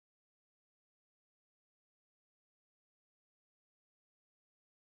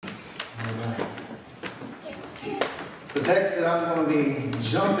The text that I'm going to be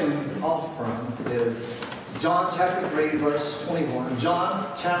jumping off from is John chapter 3, verse 21. John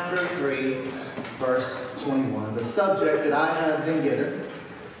chapter 3, verse 21. The subject that I have been given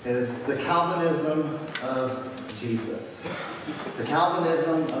is the Calvinism of Jesus. The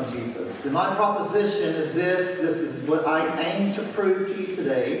Calvinism of Jesus. And my proposition is this is what I aim to prove to you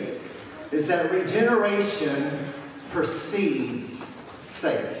today, is that regeneration precedes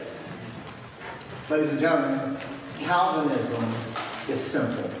faith. Ladies and gentlemen, Calvinism is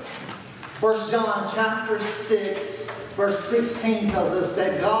simple. 1 John chapter 6, verse 16 tells us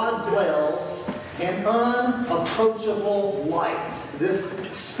that God dwells in unapproachable light. This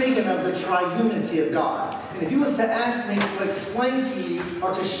speaking of the triunity of God. And if you was to ask me to explain to you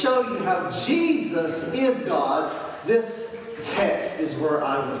or to show you how Jesus is God, this text is where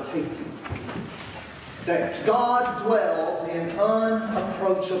I will take you. That God dwells in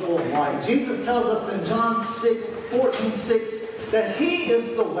unapproachable light. Jesus tells us in John 14:6 that He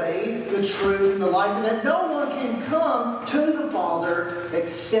is the way, the truth, and the life, and that no one can come to the Father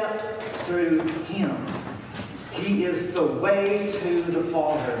except through Him. He is the way to the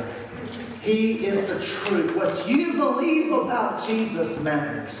Father. He is the truth. What you believe about Jesus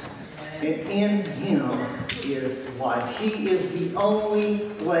matters. And in Him is life. He is the only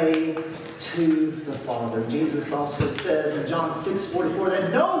way to the Father. Jesus also says in John 6:44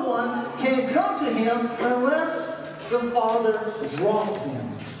 that no one can come to Him unless the Father draws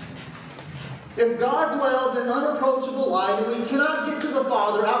them. If God dwells in unapproachable light and we cannot get to the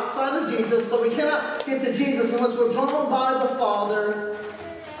Father outside of Jesus, but we cannot get to Jesus unless we're drawn by the Father,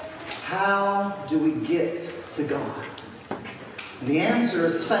 how do we get to God? And the answer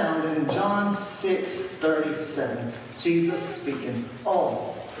is found in John 6:37. Jesus speaking,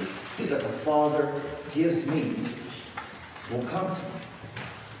 all that the Father gives me will come to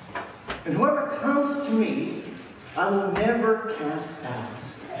me. And whoever comes to me, I will never cast out.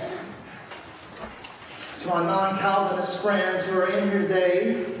 To my non-Calvinist friends who are in here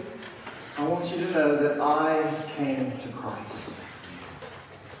today, I want you to know that I came to Christ.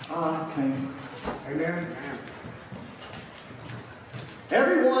 I came to Christ. Amen.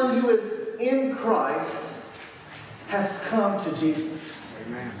 Everyone who is in Christ has come to Jesus.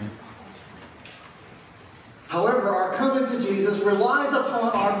 Amen. However, our coming to Jesus relies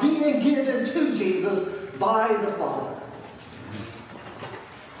upon our being given to Jesus by the Father.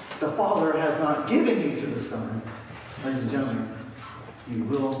 The Father has not given you to the Son. Ladies and gentlemen, you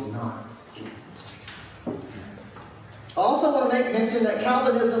will not get to Jesus. I also want to make mention that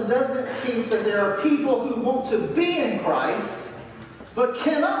Calvinism doesn't teach that there are people who want to be in Christ, but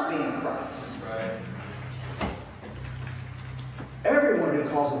cannot be in Christ. Right. Everyone who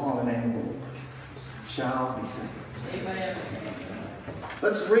calls upon the name of the Lord shall be saved. Amen.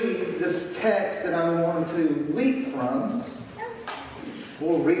 Let's read this text that I'm going to leap from.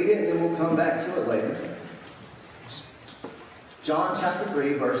 We'll read it and then we'll come back to it later. John chapter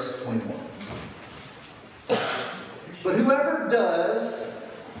 3, verse 21. But whoever does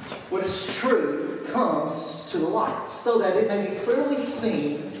what is true comes to the light, so that it may be clearly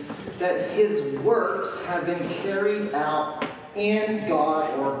seen that his works have been carried out in God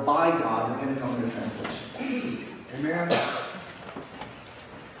or by God, depending on your translation. Amen.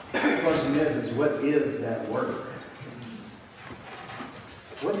 The question is what is that work?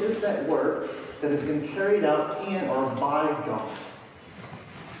 What is that work that has been carried out in or by God?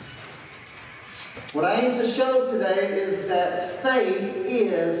 What I aim to show today is that faith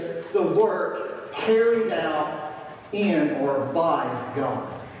is the work carried out in or by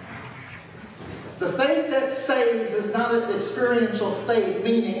God. The faith that saves is not an experiential faith,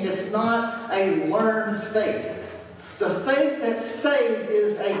 meaning it's not a learned faith. The faith that saves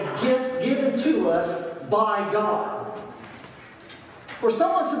is a gift given to us by God. For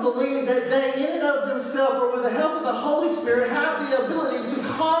someone to believe that they, in and of themselves, or with the help of the Holy Spirit, have the ability to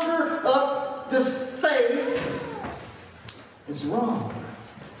conjure up this faith is wrong.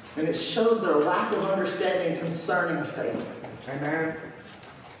 And it shows their lack of understanding concerning faith. Amen.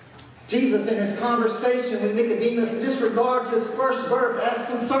 Jesus, in his conversation with Nicodemus, disregards his first birth as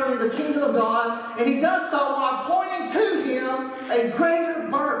concerning the kingdom of God, and he does so while pointing to him a greater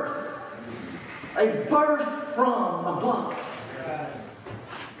birth. A birth from above.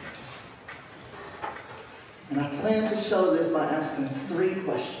 And I plan to show this by asking 3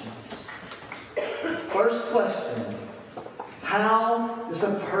 questions. First question, how is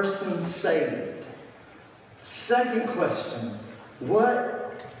a person saved? Second question,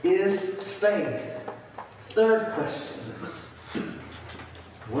 what is faith? Third question,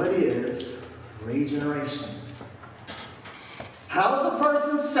 what is regeneration? How is a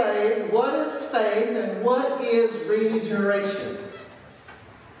person saved? What is faith? And what is regeneration?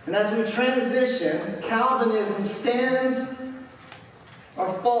 And as we transition, Calvinism stands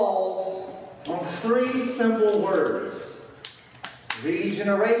or falls on three simple words.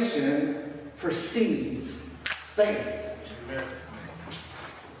 Regeneration precedes faith. Amen.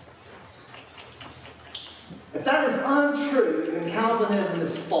 If that is untrue, then Calvinism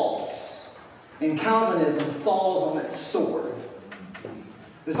is false. And Calvinism falls on its sword.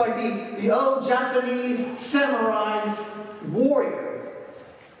 It's like the old Japanese samurai's warrior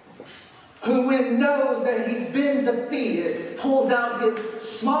who, when knows that he's been defeated, pulls out his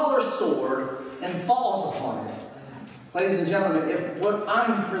smaller sword and falls upon it. Ladies and gentlemen, if what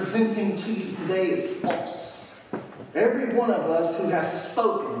I'm presenting to you today is false, every one of us who has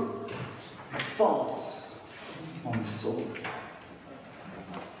spoken falls on the sword.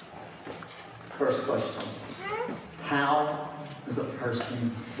 First question. How is a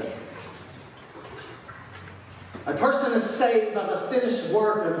person saved? A person is saved by the finished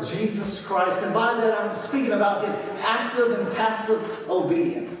work of Jesus Christ. And by that I'm speaking about his active and passive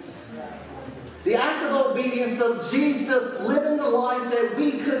obedience. The active obedience of Jesus living the life that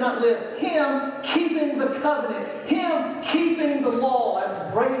we could not live. Him keeping the covenant. Him keeping the law,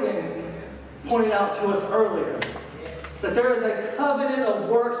 as Braden pointed out to us earlier. That there is a covenant of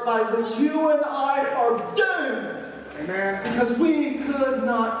works by which you and I are doomed. Amen. Because we could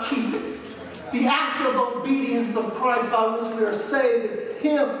not keep it. The active obedience of Christ by which we are saved is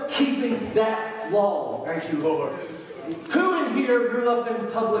Him keeping that law. Thank you, Lord. Who in here grew up in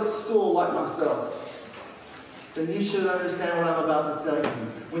public school like myself? Then you should understand what I'm about to tell you.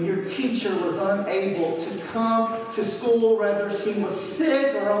 When your teacher was unable to come to school, whether she was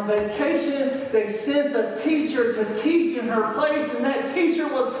sick or on vacation, they sent a teacher to teach in her place, and that teacher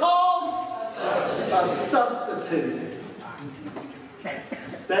was called a substitute.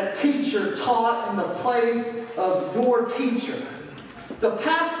 That teacher taught in the place of your teacher. The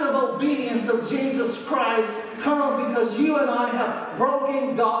passive obedience of Jesus Christ comes because you and I have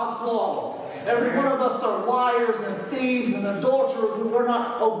broken God's law. Every one of us are liars and thieves and adulterers who were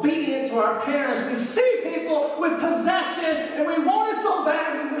not obedient to our parents. We see people with possession and we want it so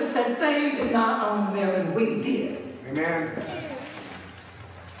bad we wish that they did not own them and we did. Amen.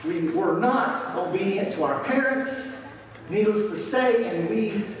 We were not obedient to our parents. Needless to say, and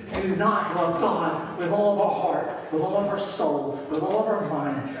we do not love God with all of our heart, with all of our soul, with all of our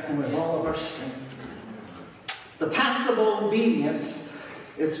mind, and with all of our strength. The passive obedience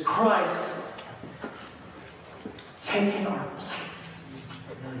is Christ taking our place.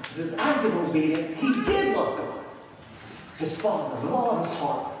 This active obedience, He did love God, His Father, with all of His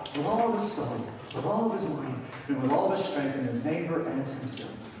heart, with all of His soul, with all of His mind, and with all of His strength, and His neighbor as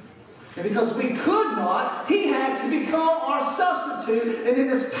Himself. And because we could not, He had to become our substitute. And in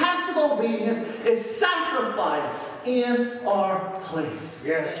His passive obedience is sacrifice in our place.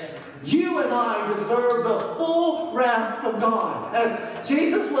 Yes. You and I deserve the full wrath of God. As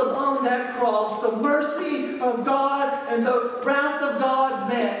Jesus was on that cross, the mercy of God and the wrath of God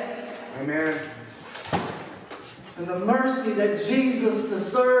met. Amen. And the mercy that Jesus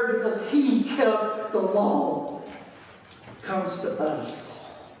deserved because He kept the law comes to us.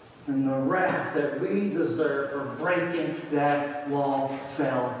 And the wrath that we deserve for breaking that law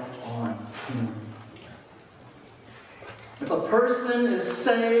fell on Him. If a person is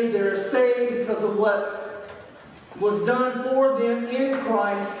saved, they're saved because of what was done for them in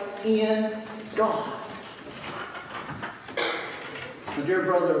Christ, in God. My dear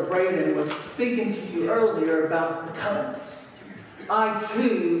brother Braden was speaking to you earlier about the covenants. I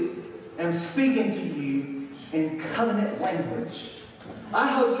too am speaking to you in covenant language. I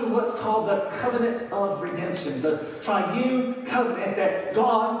hold to what's called the covenant of redemption, the triune covenant that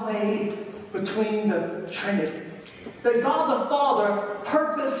God made between the Trinity. That God the Father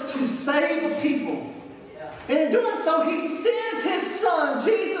purposed to save the people. And in doing so, He sends His Son,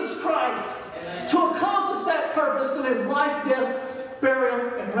 Jesus Christ, to accomplish that purpose through His life, death,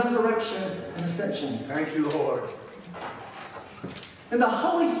 burial, and resurrection and ascension. Thank you, Lord. And the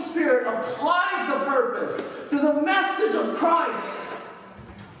Holy Spirit applies the purpose through the message of Christ.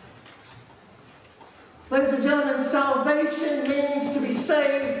 Ladies and gentlemen, salvation means to be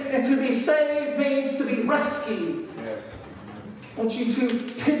saved, and to be saved means to be rescued. Yes. I want you to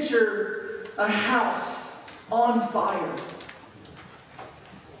picture a house on fire.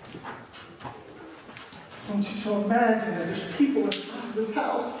 I want you to imagine that there's people inside this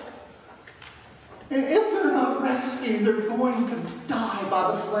house. And if they're not rescued, they're going to die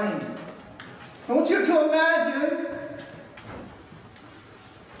by the flame. I want you to imagine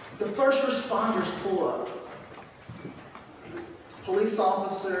the first responders pull up. police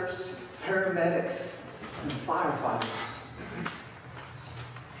officers, paramedics, and firefighters.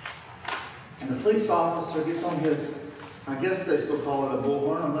 And the police officer gets on his, I guess they still call it a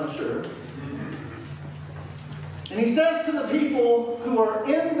bullhorn, I'm not sure. And he says to the people who are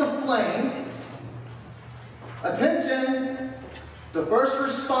in the flame, attention, the first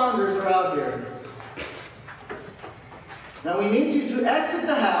responders are out here. Now we need you to exit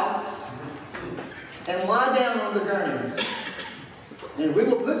the house and lie down on the gurney. And we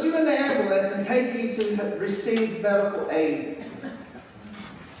will put you in the ambulance and take you to receive medical aid,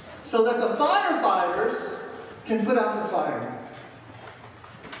 so that the firefighters can put out the fire.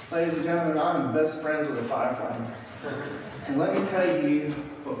 Ladies and gentlemen, I'm best friends with a firefighter. And let me tell you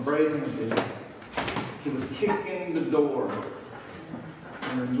what Braden would do. He would kick in the door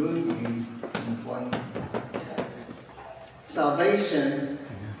and remove you from the flame. Salvation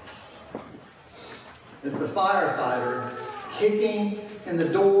is the firefighter kicking in the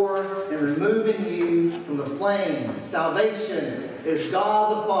door and removing you from the flame. Salvation is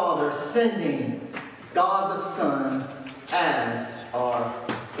God the Father sending God the Son as our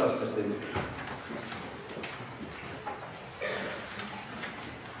substitute.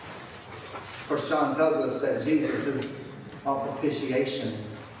 First John tells us that Jesus is our propitiation.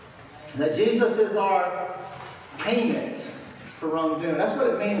 That Jesus is our payment for wrongdoing. That's what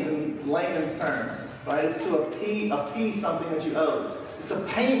it means in layman's terms. Right? It's to appease something that you owe. It's a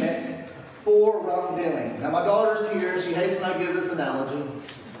payment for wrongdoing. Now my daughter's here. She hates when I give this analogy.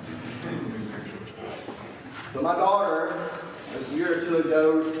 But my daughter, a year or two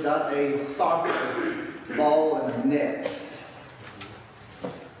ago, got a soccer ball and a net.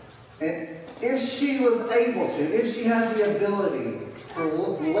 And if she was able to, if she had the ability, her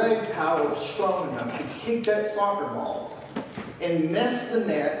leg power was strong enough to kick that soccer ball and miss the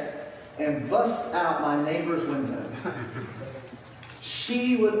net and bust out my neighbor's window,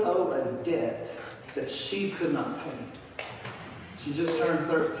 she would owe a debt that she could not pay. She just turned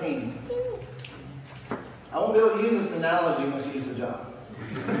 13. I won't be able to use this analogy when she gets a job.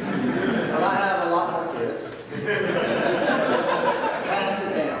 But I have a lot more kids. Pass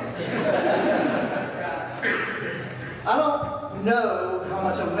it down. I don't know how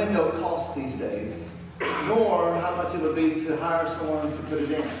much a window costs these days, nor how much it would be to hire someone to put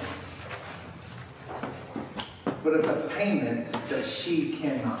it in. But it's a payment that she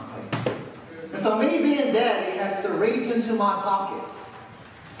cannot pay. And so me being daddy has to reach into my pocket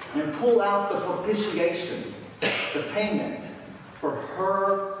and pull out the propitiation, the payment for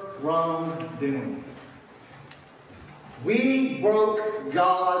her wrongdoing. We broke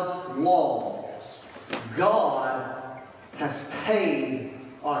God's law. God has paid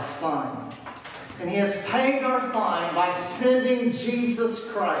our fine. And He has paid our fine by sending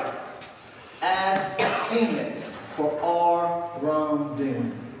Jesus Christ as payment for our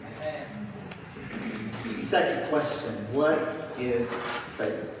wrongdoing. Second question, what is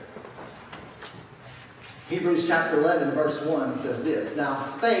faith? Hebrews chapter 11 verse 1 says this, now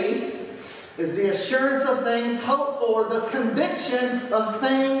faith is the assurance of things hoped for, the conviction of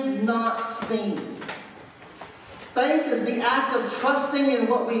things not seen. Faith is the act of trusting in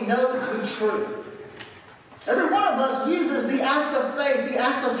what we know to be true. Every one of us uses the act of faith, the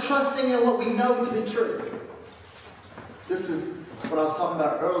act of trusting in what we know to be true. This is what I was talking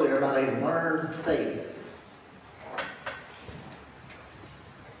about earlier about a learned faith.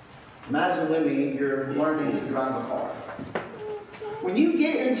 Imagine with me, you're learning to drive a car. When you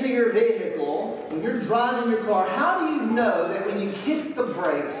get into your vehicle, when you're driving your car, how do you know that when you hit the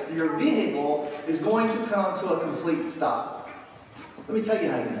brakes, your vehicle is going to come to a complete stop? Let me tell you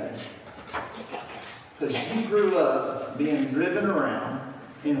how you know. Because you grew up being driven around,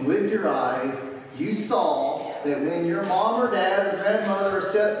 and with your eyes, you saw that when your mom or dad or grandmother or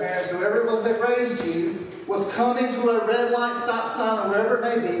step-parents, whoever it was that raised you, was coming to a red light, stop sign, or wherever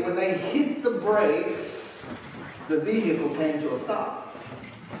it may be, when they hit the brakes, the vehicle came to a stop.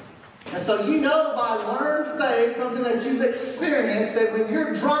 And so you know by learned faith, something that you've experienced, that when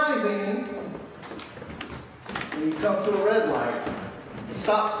you're driving, when you come to a red light, a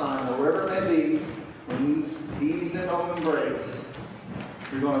stop sign, or wherever it may be, when you ease in on the brakes,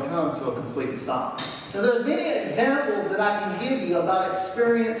 you're going to come to a complete stop. Now there's many examples that I can give you about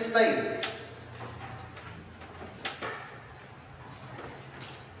experienced faith.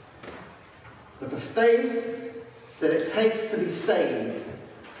 But the faith that it takes to be saved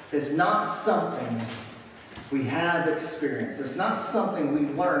is not something we have experienced. It's not something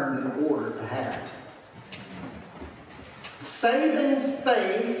we learned in order to have. Saving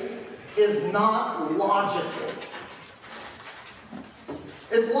faith is not logical.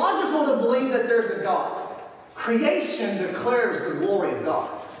 It's logical to believe that there's a God. Creation declares the glory of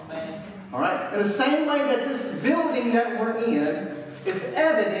God. All right? In the same way that this building that we're in is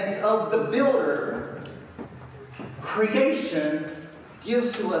evidence of the builder, creation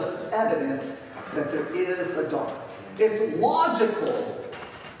gives to us evidence that there is a God. It's logical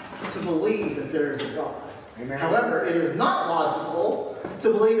to believe that there is a God. Amen. However, it is not logical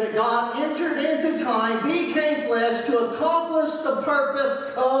to believe that God entered into time, became flesh to accomplish the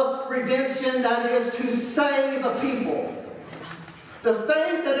purpose of redemption, that is, to save a people. The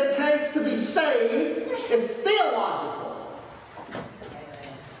faith that it takes to be saved is theological.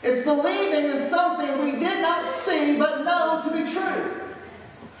 It's believing in something we did not see but know to be true.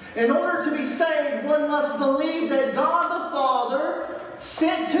 In order to be saved, one must believe that God the Father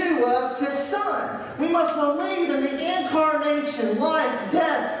sent to us His Son. We must believe in the incarnation, life,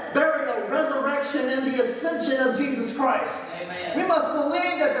 death, burial, resurrection, and the ascension of Jesus Christ. Amen. We must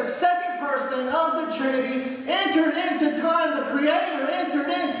believe that the second person of the Trinity entered into time. The Creator entered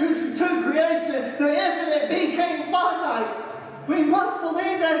into creation. The infinite became finite. We must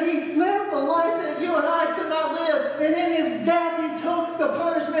believe that He lived the life that you and I could not live. And in His death, He took the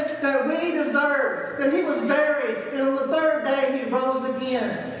punishment that we deserved. That He was buried. And on the third day, He rose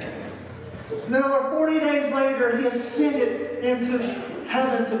again. And then over 40 days later, He ascended into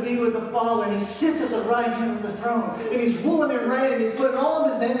heaven to be with the Father. And He sits at the right hand of the throne. And He's ruling and reigning. He's putting all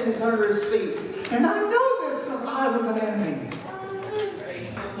of His enemies under His feet. And I know this because I was an enemy.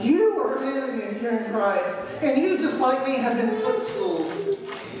 You were an enemy if you're in Christ. And you, just like me, have been footstooled.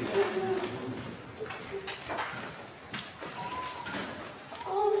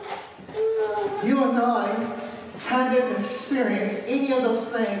 You and I haven't experienced any of those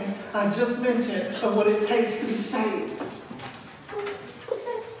things I just mentioned of what it takes to be saved.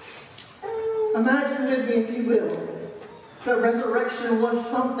 Imagine with me, if you will, that resurrection was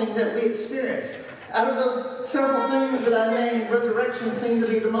something that we experienced. Out of those several things that I named, resurrection seemed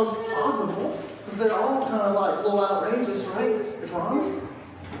to be the most plausible, because they're all kind of like a little outrageous, right? If we're honest.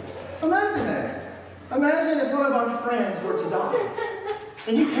 Imagine that. Imagine if one of our friends were to die.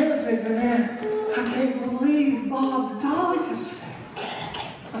 And you came and say, man, I can't believe Bob died yesterday.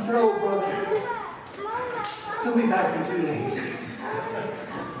 I said, oh, brother, he'll be back in 2 days.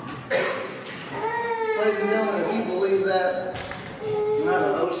 Ladies and gentlemen, if you believe that, you have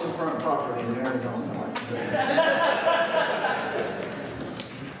an oceanfront property in Arizona.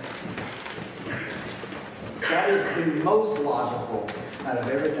 That is the most logical out of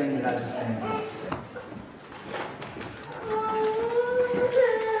everything that I just named.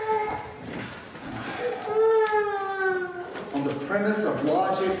 On the premise of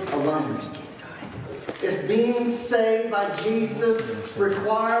logic alone. If being saved by Jesus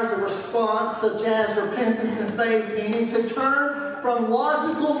requires a response such as repentance and faith, meaning to turn from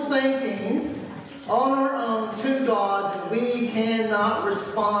logical thinking on our own to God, then we cannot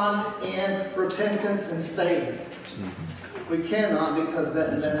respond in repentance and faith. We cannot, because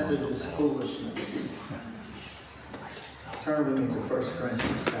that message is foolishness. Turn with me to 1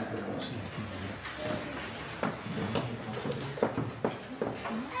 Corinthians chapter 1.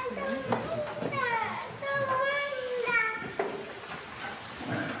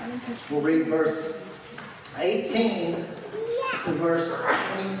 We'll read verse 18 to verse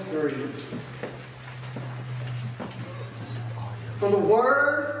 23. For the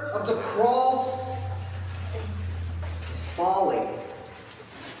word of the cross is folly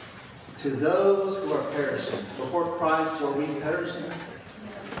to those who are perishing. Before Christ, were we perishing?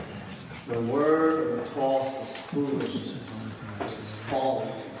 The word of the cross is foolishness. It's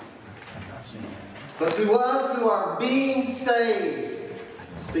folly. But to us who are being saved,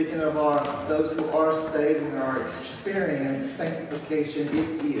 speaking of those who are saved and are experiencing sanctification,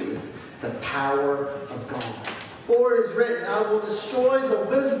 it is the power of God. For it is written, I will destroy the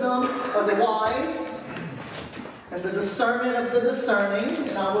wisdom of the wise and the discernment of the discerning,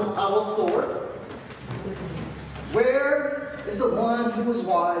 and I will thwart. Where is the one who is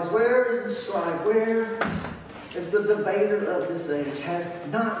wise? Where is the scribe? Where is the debater of this age? Has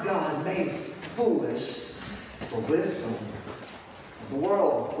not God made foolish the wisdom of the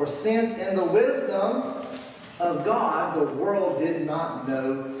world? For since in the wisdom of God, the world did not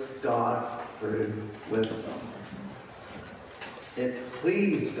know God through wisdom, it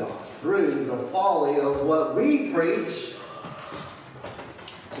pleased God through the folly of what we preach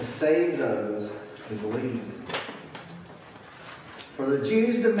to save those who believe. For the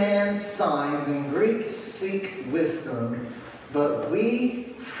Jews demand signs and Greeks seek wisdom, but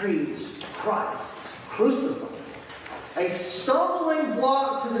we preach Christ crucified, a stumbling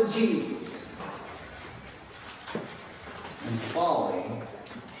block to the Jews and folly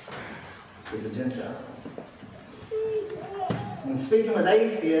to the Gentiles. And speaking with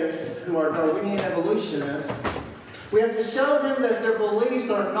atheists who are Darwinian evolutionists, we have to show them that their beliefs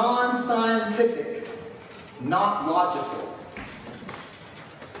are non-scientific, not logical.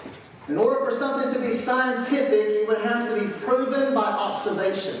 In order for something to be scientific, it would have to be proven by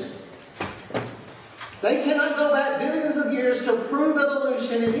observation. They cannot go back billions of years to prove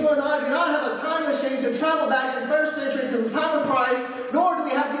evolution, and you and I do not have a time machine to travel back in the first century to the time of Christ, nor do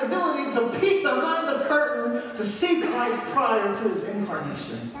we have the ability to peek behind the curtain to see Christ prior to his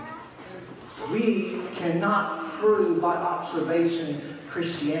incarnation. We cannot prove by observation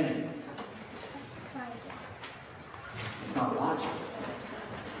Christianity. It's not logical.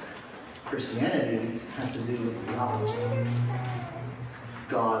 Christianity has to do with theology.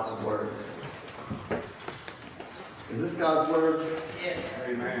 God's Word. Is this God's Word? Yes.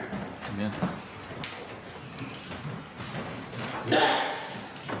 Amen. Amen.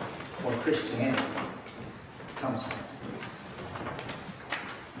 That's where Christianity comes from.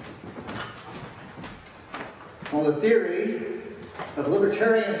 On the theory of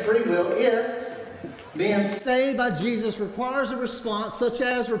libertarian free will, if being saved by Jesus requires a response such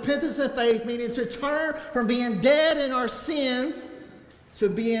as repentance and faith, meaning to turn from being dead in our sins to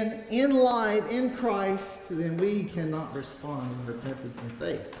being in life in Christ, then we cannot respond in repentance and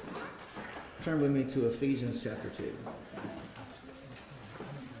faith. Turn with me to Ephesians chapter 2.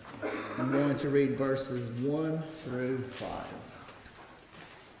 I'm going to read verses 1 through 5.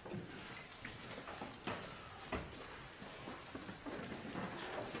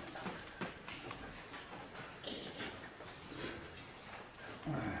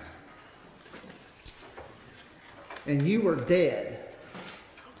 And you were dead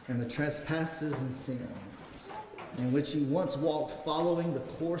in the trespasses and sins, in which you once walked, following the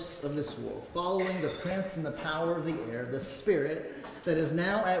course of this world, following the prince and the power of the air, the spirit that is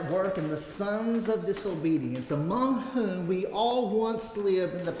now at work in the sons of disobedience, among whom we all once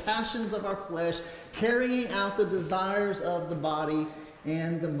lived in the passions of our flesh, carrying out the desires of the body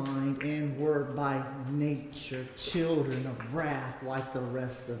and the mind, and were by nature children of wrath like the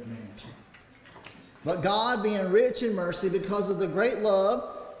rest of nature. But God, being rich in mercy, because of the great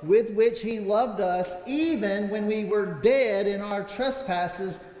love with which he loved us, even when we were dead in our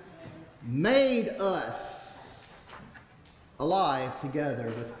trespasses, made us alive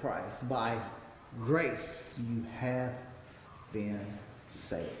together with Christ. By grace you have been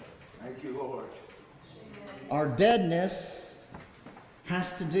saved. Thank you, Lord. Our deadness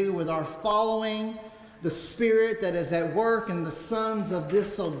has to do with our following the spirit that is at work in the sons of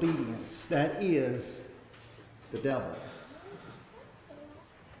disobedience, that is the devil.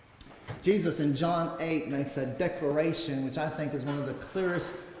 Jesus in John 8 makes a declaration which I think is one of the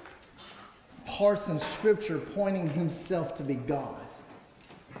clearest parts in Scripture pointing himself to be God.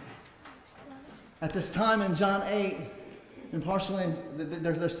 At this time in John 8, and partially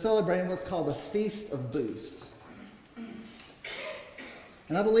they're celebrating what's called the Feast of Booths.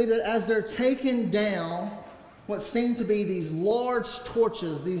 And I believe that as they're taking down what seem to be these large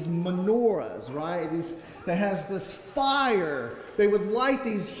torches, these menorahs, right? That has this fire. They would light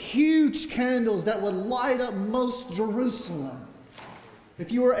these huge candles that would light up most Jerusalem.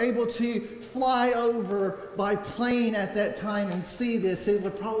 If you were able to fly over by plane at that time and see this, it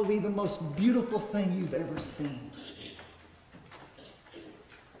would probably be the most beautiful thing you've ever seen.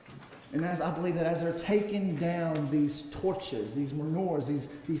 And I believe that as they're taking down these torches, these menorahs,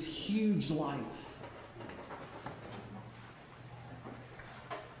 these huge lights,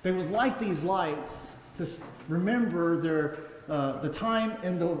 they would light these lights to remember the time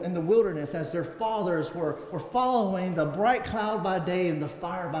in the wilderness as their fathers were following the bright cloud by day and the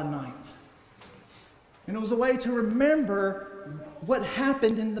fire by night. And it was a way to remember what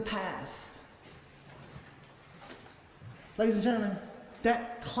happened in the past. Ladies and gentlemen,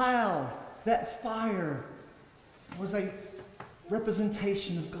 that cloud, that fire was a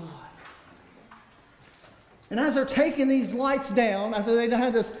representation of God. And as they're taking these lights down, after they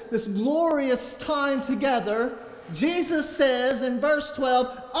had this glorious time together, Jesus says in verse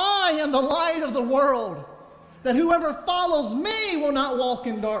 12, I am the light of the world, that whoever follows me will not walk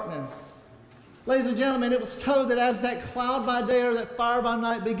in darkness. Ladies and gentlemen, it was told that as that cloud by day or that fire by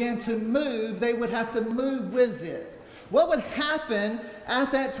night began to move, they would have to move with it. What would happen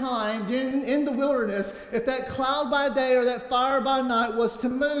at that time in the wilderness if that cloud by day or that fire by night was to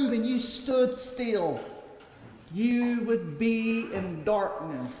move and you stood still? You would be in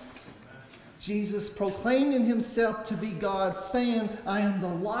darkness. Jesus proclaiming himself to be God, saying, I am the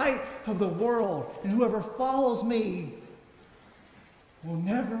light of the world, and whoever follows me will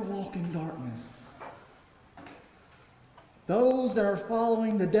never walk in darkness. Those that are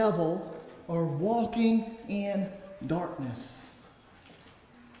following the devil are walking in darkness.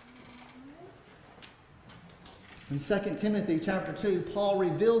 In 2 Timothy chapter 2, Paul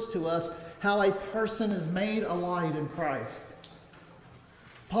reveals to us how a person is made alive in Christ.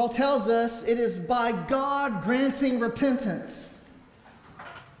 Paul tells us it is by God granting repentance.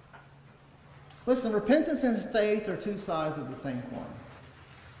 Listen, repentance and faith are two sides of the same coin.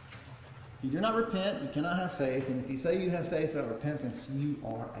 If you do not repent, you cannot have faith. And if you say you have faith without repentance, you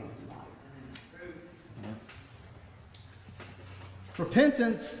are a liar.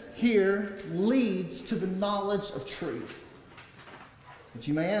 Repentance here leads to the knowledge of truth. But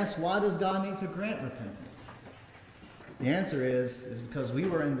you may ask, why does God need to grant repentance? The answer is because we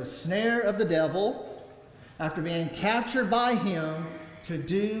were in the snare of the devil after being captured by him to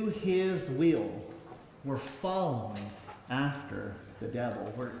do his will. We're following after the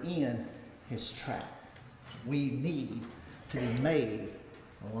devil. We're in his trap. We need to be made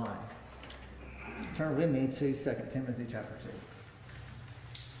alive. Turn with me to 2 Timothy chapter 2.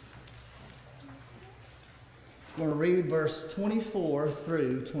 I'm going to read verse 24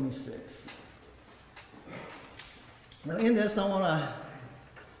 through 26. Now in this, I want to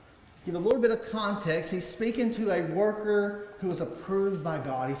give a little bit of context. He's speaking to a worker who is approved by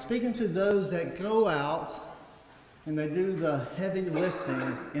God. He's speaking to those that go out and they do the heavy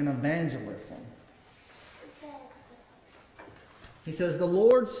lifting in evangelism. He says, the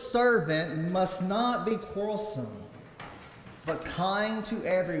Lord's servant must not be quarrelsome, but kind to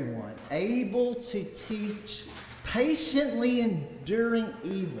everyone, able to teach, patiently enduring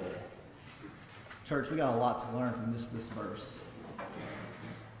evil. Church, we got a lot to learn from this verse.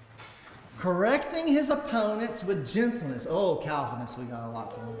 Correcting his opponents with gentleness. Oh, Calvinists, we got a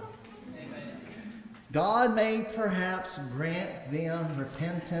lot to learn. God may perhaps grant them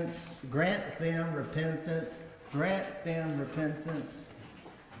repentance,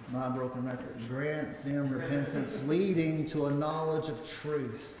 my broken record, grant them repentance leading to a knowledge of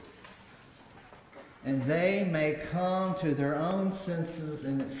truth. And they may come to their own senses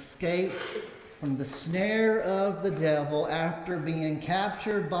and escape from the snare of the devil after being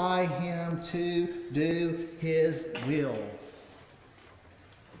captured by him to do his will.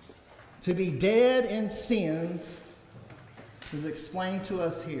 To be dead in sins is explained to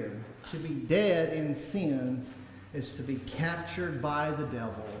us here. To be dead in sins is to be captured by the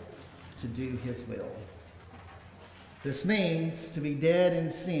devil to do his will. This means to be dead in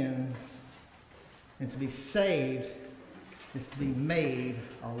sins and to be saved is to be made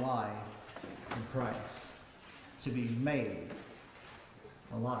alive in Christ. To be made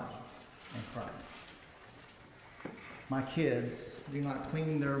alive in Christ. My kids do not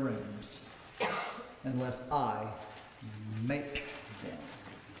clean their rooms unless I make them.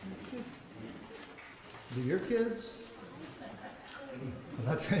 Do your kids? Because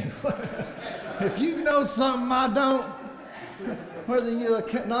I tell you what, if you know something I don't, whether you're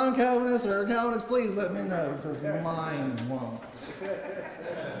a non-Calvinist or a Calvinist, please let me know, because mine won't.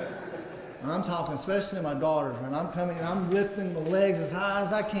 I'm talking especially to my daughters. When I'm coming and I'm lifting the legs as high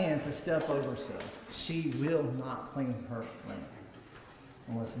as I can to step over stuff, she will not clean her room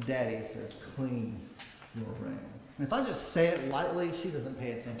unless Daddy says, clean your room. And if I just say it lightly, she doesn't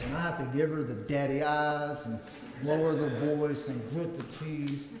pay attention. I have to give her the daddy eyes and lower the voice and grit the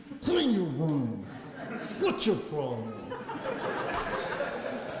teeth. Clean your room. What's your problem?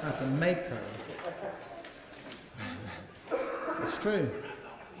 I have to make her. It's true.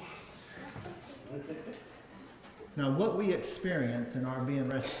 Now, what we experience in our being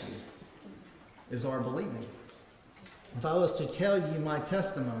rescued is our believing. If I was to tell you my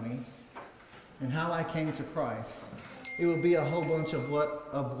testimony and how I came to Christ, it would be a whole bunch of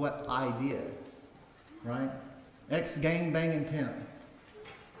what I did, right? Ex-gang banging pimp.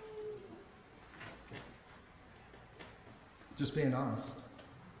 Just being honest.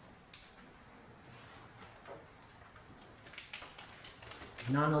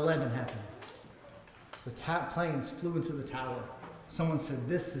 9/11 happened. The planes flew into the tower. Someone said,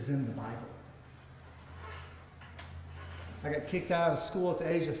 this is in the Bible. I got kicked out of school at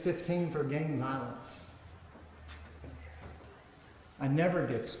the age of 15 for gang violence. I never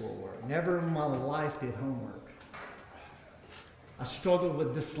did schoolwork. Never in my life did homework. I struggled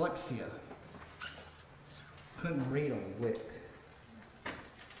with dyslexia. Couldn't read a lick.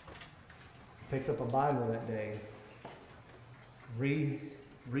 Picked up a Bible that day. Read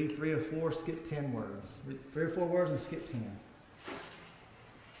 3 or 4, skip 10 words. Read 3 or 4 words and skip 10.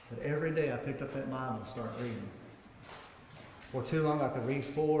 But every day I picked up that Bible and started reading. For too long I could read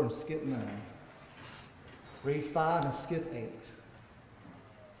 4 and skip 9. Read 5 and skip 8.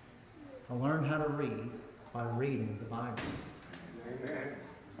 I learned how to read by reading the Bible. Amen.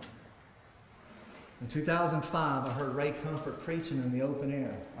 In 2005, I heard Ray Comfort preaching in the open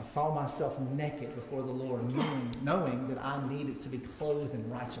air. I saw myself naked before the Lord, knowing that I needed to be clothed in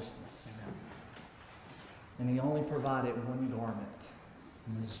righteousness. And He only provided one garment,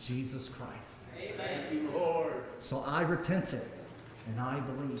 and it was Jesus Christ. Amen. Thank you, Lord. So I repented, and I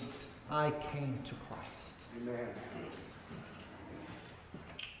believed. I came to Christ. Amen.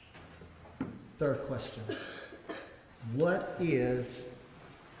 Third question. What is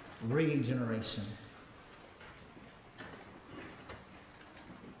regeneration?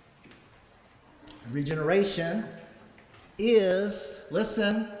 Regeneration is,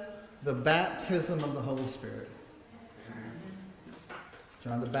 listen, the baptism of the Holy Spirit.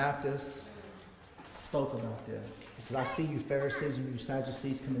 John the Baptist spoke about this. He said, I see you Pharisees and you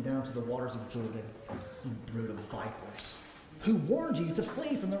Sadducees coming down to the waters of Jordan, you brood of vipers. Who warned you to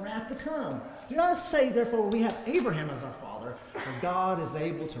flee from the wrath to come? Do not say, therefore, we have Abraham as our father, for God is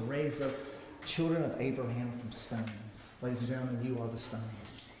able to raise up children of Abraham from stones. Ladies and gentlemen, you are the stones.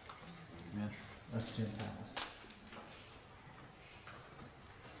 Amen. Us Gentiles.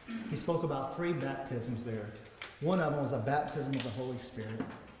 He spoke about 3 baptisms there. One of them was a baptism of the Holy Spirit.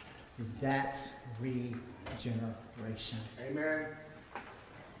 That's regeneration. Amen.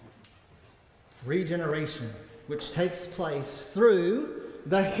 Regeneration, which takes place through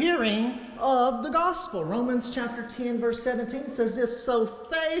the hearing of the gospel. Romans chapter 10, verse 17 says this, so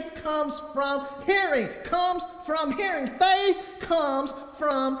faith comes from hearing. Comes from hearing. Faith comes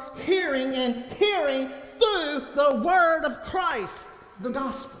from hearing, and hearing through the word of Christ, the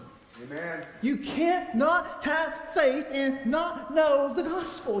gospel. Amen. You can't not have faith and not know the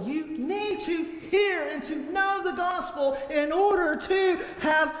gospel. You need to hear and to know the gospel in order to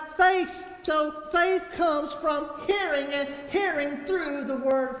have faith. So faith comes from hearing, and hearing through the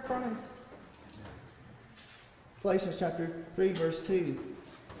word of Christ. Galatians chapter 3, verse 2.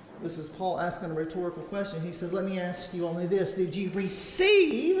 This is Paul asking a rhetorical question. He says, let me ask you only this. Did you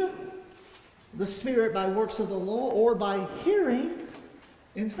receive the Spirit by works of the law or by hearing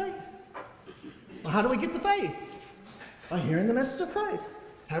in faith? Well, how do we get the faith? By hearing the message of Christ.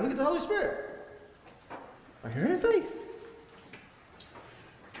 How do we get the Holy Spirit? By hearing in faith.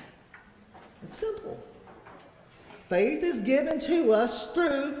 It's simple. Faith is given to us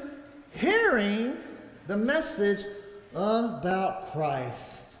through hearing the message about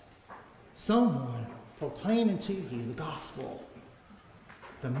Christ. Someone proclaiming to you the gospel,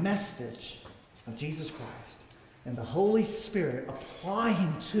 the message of Jesus Christ. And the Holy Spirit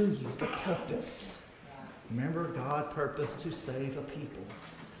applying to you the purpose. Remember, God purposed to save a people.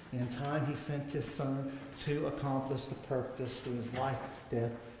 In time, He sent His Son to accomplish the purpose through His life, death,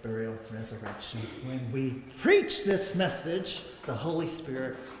 burial, resurrection. When we preach this message, the Holy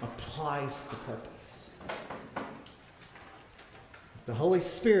Spirit applies the purpose. The Holy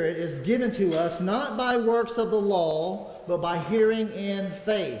Spirit is given to us not by works of the law, but by hearing in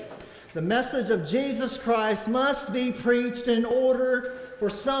faith. The message of Jesus Christ must be preached in order for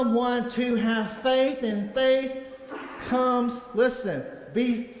someone to have faith, and faith comes, listen,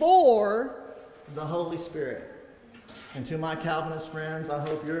 before the Holy Spirit. And to my Calvinist friends, I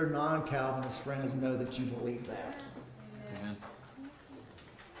hope your non-Calvinist friends know that you believe that. Amen.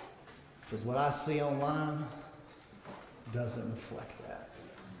 Because what I see online doesn't reflect that.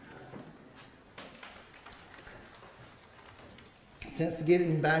 Since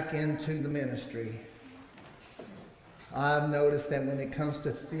getting back into the ministry, I've noticed that when it comes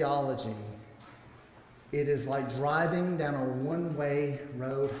to theology, it is like driving down a one-way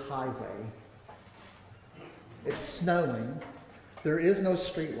road highway. It's snowing. There is no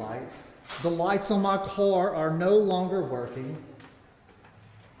street lights. The lights on my car are no longer working.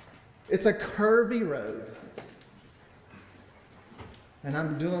 It's a curvy road. And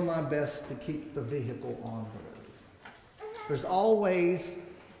I'm doing my best to keep the vehicle on the road. There's always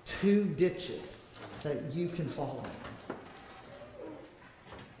 2 ditches that you can fall in.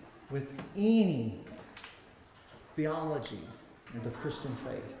 With any theology in the Christian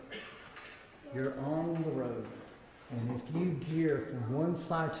faith, you're on the road. And if you gear from one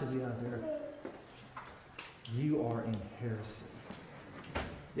side to the other, you are in heresy.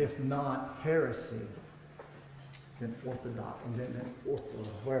 If not heresy, then orthodox,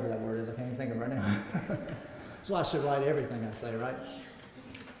 wherever that word is, I can't even think of it right now. That's why I should write everything I say, right?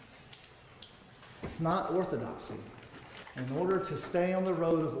 It's not orthodoxy. In order to stay on the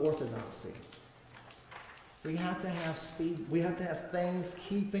road of orthodoxy, we have to have speed. We have to have things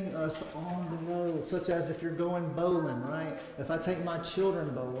keeping us on the road, such as if you're going bowling, right? If I take my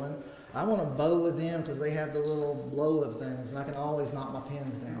children bowling, I want to bow with them because they have the little blow-up things, and I can always knock my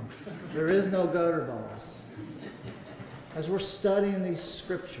pins down. There is no gutter balls. As we're studying these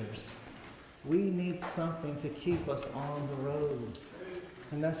scriptures, We need something to keep us on the road.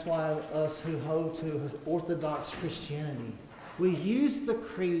 And that's why us who hold to Orthodox Christianity, we use the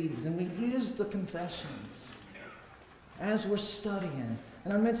creeds and we use the confessions as we're studying.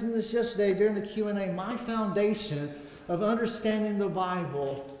 And I mentioned this yesterday during the Q&A. My foundation of understanding the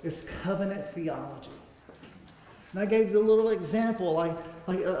Bible is covenant theology. And I gave the little example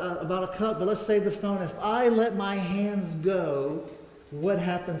about a cup, but let's say the phone. If I let my hands go, what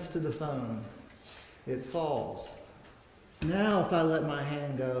happens to the phone? It falls. Now if I let my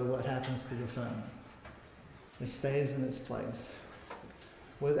hand go, what happens to the phone? It stays in its place.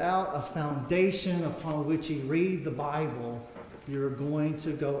 Without a foundation upon which you read the Bible, you're going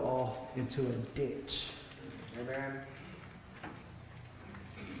to go off into a ditch. Amen.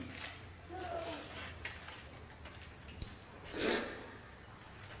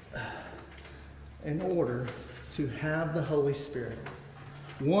 In order to have the Holy Spirit,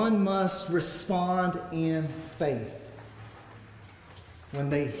 one must respond in faith when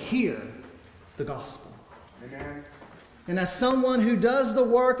they hear the gospel. Amen. And as someone who does the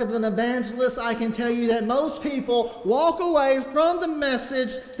work of an evangelist, I can tell you that most people walk away from the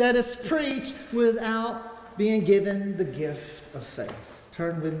message that is preached without being given the gift of faith.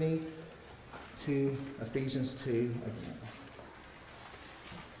 Turn with me to Ephesians 2 again.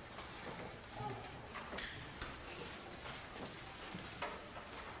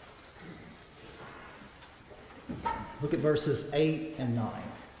 Look at verses 8 and 9.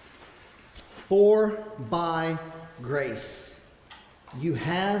 For by grace you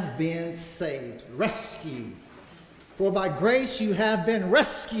have been saved, rescued. For by grace you have been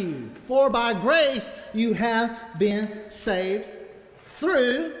rescued. For by grace you have been saved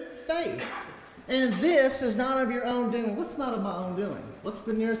through faith. And this is not of your own doing. What's not of my own doing? What's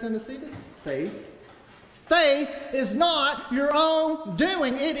the nearest antecedent? Faith. Faith is not your own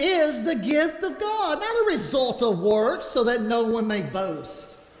doing. It is the gift of God, not a result of works so that no one may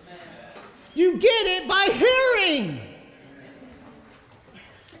boast. You get it by hearing.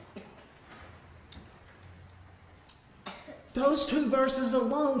 Those two verses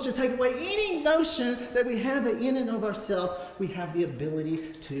alone should take away any notion that we have that in and of ourselves we have the ability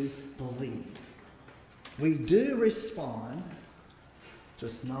to believe. We do respond,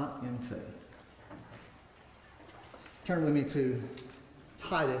 just not in faith. Turn with me to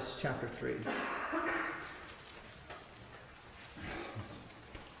Titus chapter 3.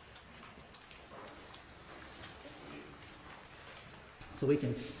 So we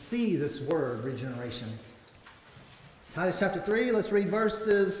can see this word, regeneration. Titus chapter 3, let's read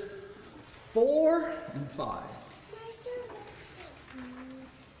verses 4 and 5.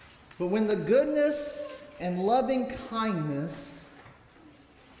 But when the goodness and loving kindness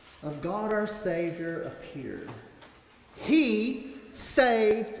of God our Savior appeared, He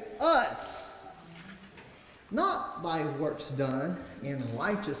saved us, not by works done in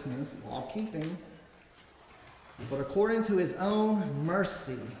righteousness, law-keeping, but according to His own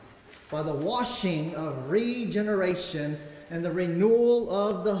mercy, by the washing of regeneration and the renewal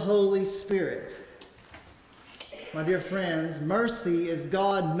of the Holy Spirit. My dear friends, mercy is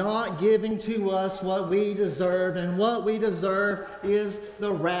God not giving to us what we deserve, and what we deserve is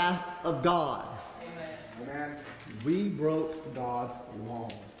the wrath of God. Amen. We broke God's law.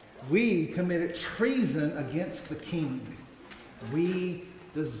 We committed treason against the king. We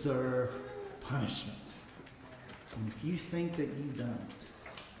deserve punishment. And if you think that you don't,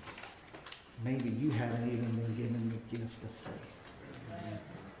 maybe you haven't even been given the gift of faith.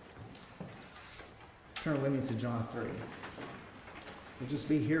 Turn with me to John 3. We'll just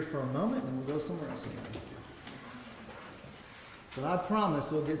be here for a moment and we'll go somewhere else again. But I promise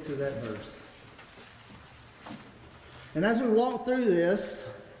we'll get to that verse. And as we walk through this,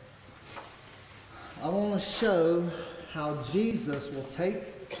 I want to show how Jesus will take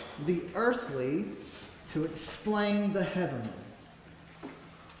the earthly to explain the heavenly.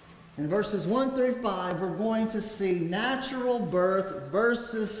 In verses 1 through 5, we're going to see natural birth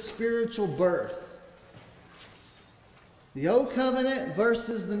versus spiritual birth. The Old Covenant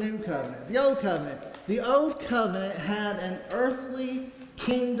versus the New Covenant. The Old Covenant. The Old Covenant had an earthly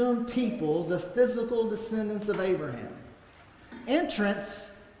kingdom people, the physical descendants of Abraham.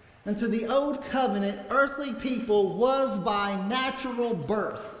 Entrance into the Old Covenant earthly people was by natural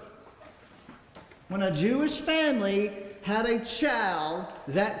birth. When a Jewish family had a child,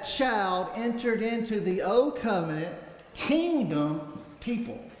 that child entered into the Old Covenant kingdom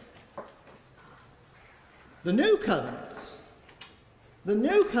people. The New Covenant. The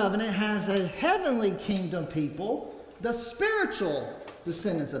New Covenant has a heavenly kingdom people, the spiritual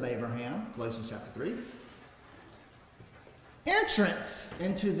descendants of Abraham, Galatians chapter 3. entrance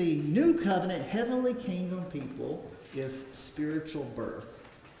into the new covenant heavenly kingdom people is spiritual birth.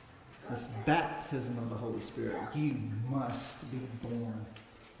 This baptism of the Holy Spirit. You must be born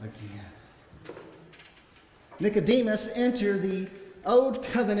again. Nicodemus entered the old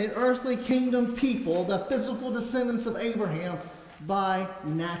covenant earthly kingdom people, the physical descendants of Abraham, by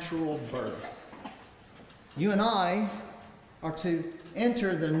natural birth. You and I are to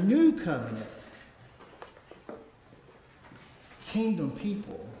enter the new covenant kingdom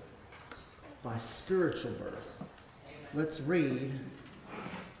people by spiritual birth. Let's read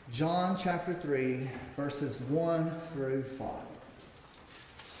John chapter 3, verses 1 through 5.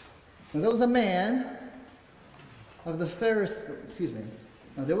 Now there was a man of the Pharisees,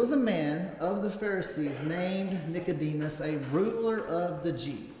 there was a man of the Pharisees named Nicodemus, a ruler of the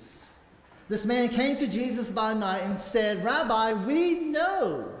Jews. This man came to Jesus by night and said, "Rabbi, we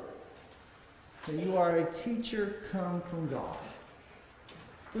know that you are a teacher come from God.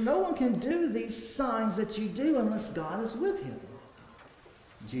 For no one can do these signs that you do unless God is with him."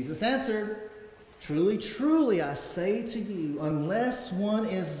 Jesus answered, "Truly, truly, I say to you, unless one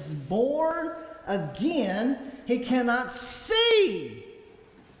is born again, he cannot see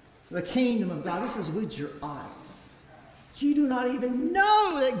the kingdom of God." This is with your eyes. You do not even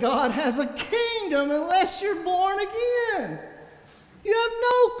know that God has a kingdom unless you're born again. You have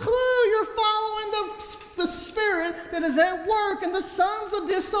no clue. You're following the spirit that is at work in the sons of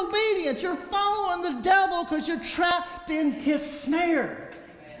disobedience. You're following the devil because you're trapped in his snare.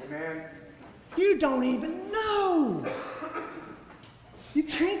 Amen. You don't even know. You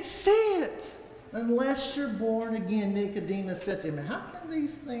can't see it unless you're born again. Nicodemus said to him, "How can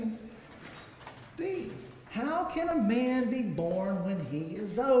these things be? How can a man be born when he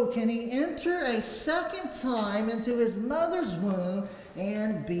is old? Can he enter a second time into his mother's womb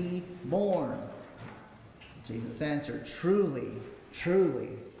and be born?" Jesus answered, "Truly,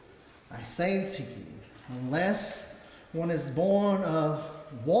 truly, I say to you, unless one is born of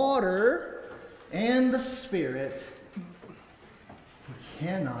water and the Spirit, he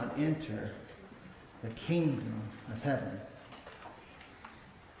cannot enter the kingdom of heaven."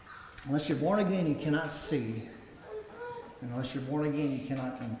 Unless you're born again, you cannot see. Unless you're born again, you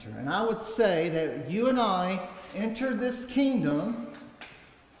cannot enter. And I would say that you and I enter this kingdom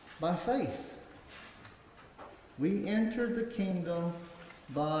by faith. We entered the kingdom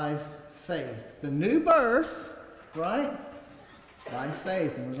by faith. The new birth, right? By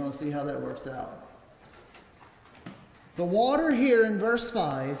faith. And we're going to see how that works out. The water here in verse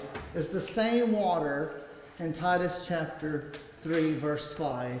 5 is the same water in Titus chapter 3, verse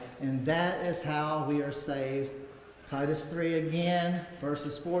 5. And that is how we are saved. Titus 3 again,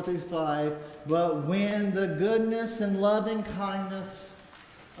 verses 4 through 5. "But when the goodness and loving kindness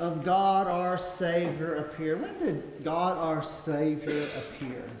of God our Savior appear." When did God our Savior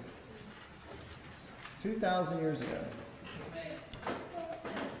appear? 2,000 years ago.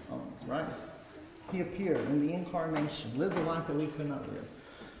 Oh, that's right. He appeared in the incarnation, lived the life that we could not live,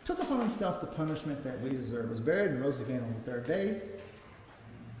 took upon himself the punishment that we deserve, was buried and rose again on the third day.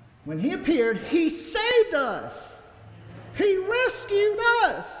 When he appeared, he saved us. He rescued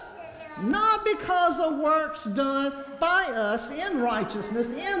us. Not because of works done by us in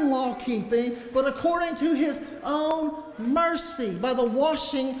righteousness, in law keeping, but according to his own mercy, by the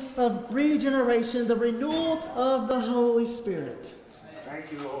washing of regeneration, the renewal of the Holy Spirit.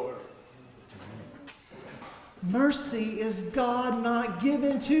 Thank you, Lord. Mercy is God not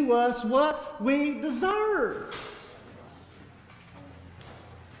giving to us what we deserve.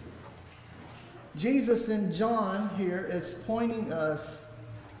 Jesus in John here is pointing us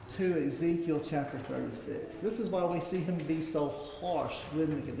to Ezekiel chapter 36. This is why we see him be so harsh with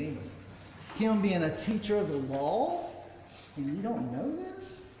Nicodemus. Him being a teacher of the law, and you don't know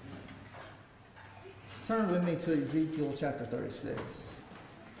this? Turn with me to Ezekiel chapter 36.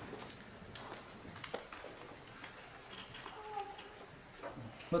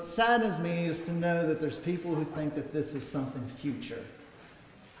 What saddens me is to know that there's people who think that this is something future.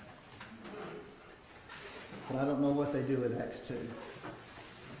 But I don't know what they do with Acts 2.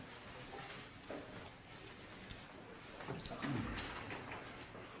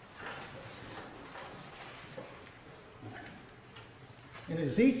 In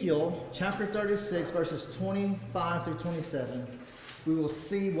Ezekiel chapter 36, verses 25 through 27, we will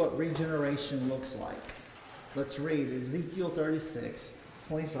see what regeneration looks like. Let's read Ezekiel 36,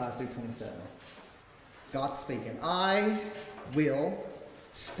 25 through 27. God speaking. "I will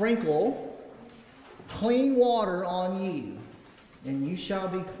sprinkle clean water on you, and you shall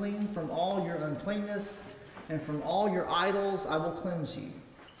be clean from all your uncleanness, and from all your idols I will cleanse you.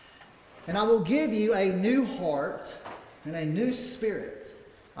 And I will give you a new heart, and a new spirit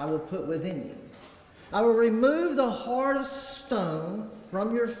I will put within you. I will remove the heart of stone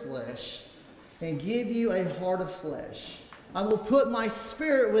from your flesh and give you a heart of flesh. I will put my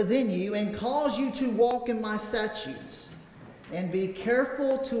spirit within you and cause you to walk in my statutes and be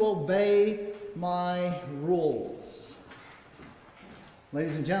careful to obey my rules.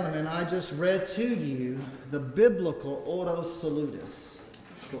 Ladies and gentlemen, I just read to you the biblical ordo salutis,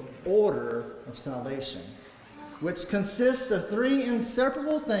 the order of salvation, which consists of three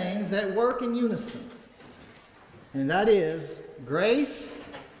inseparable things that work in unison. And that is grace,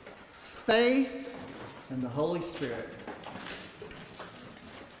 faith, and the Holy Spirit.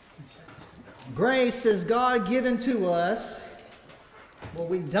 Grace is God given to us what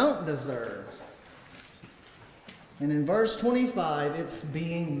we don't deserve. And in verse 25, it's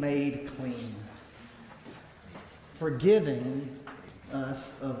being made clean. Forgiving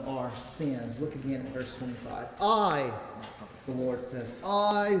us of our sins. Look again at verse 25. The Lord says,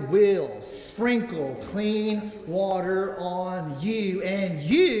 I will sprinkle clean water on you, and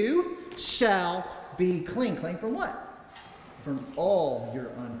you shall be clean. Clean from what? From all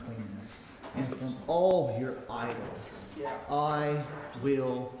your uncleanness and from all your idols. I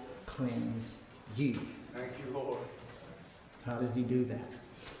will cleanse you. Thank you, Lord. How does he do that?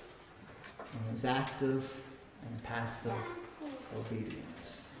 In his active and passive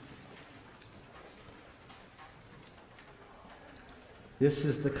obedience. This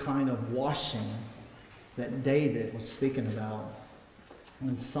is the kind of washing that David was speaking about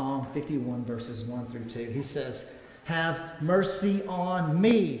in Psalm 51 verses 1 through 2. He says, have mercy on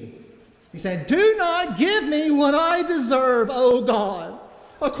me. He's saying, do not give me what I deserve, O God.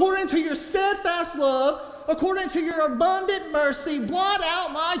 According to your steadfast love, according to your abundant mercy, blot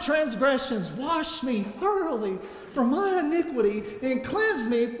out my transgressions. Wash me thoroughly from my iniquity and cleanse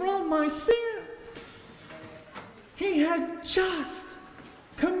me from my sins. He had just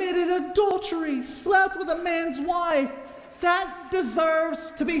committed adultery, slept with a man's wife. That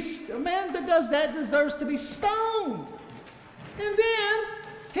deserves to be, a man that does that deserves to be stoned. And then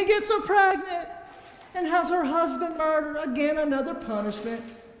he gets her pregnant and has her husband murdered. Again, another punishment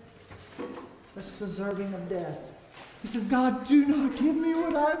that's deserving of death. He says, God, do not give me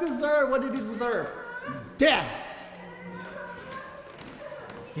what I deserve. What did he deserve? Death.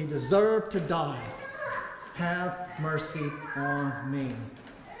 He deserved to die. Have mercy on me.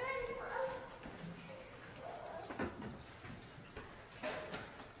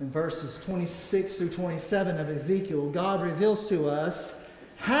 In verses 26 through 27 of Ezekiel, God reveals to us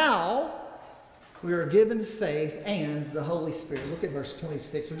how we are given faith and the Holy Spirit. Look at verse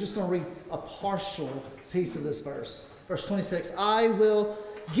 26. We're just going to read a partial piece of this verse. Verse 26. I will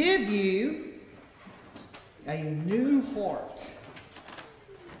give you a new heart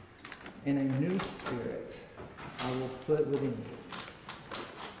and a new spirit I will put within you.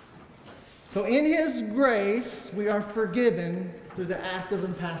 So in His grace, we are forgiven through the active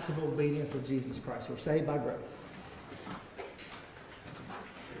and passive obedience of Jesus Christ. We're saved by grace.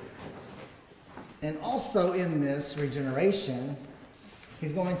 And also in this regeneration,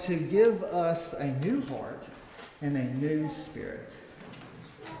 He's going to give us a new heart and a new spirit.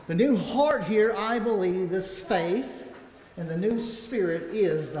 The new heart here, I believe, is faith, and the new spirit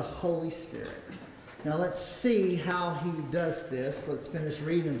is the Holy Spirit. Now let's see how He does this. Let's finish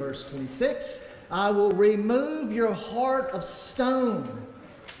reading verse 26. I will remove your heart of stone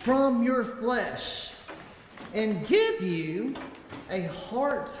from your flesh and give you a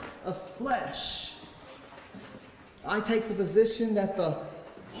heart of flesh. I take the position that the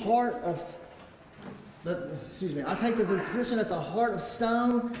heart of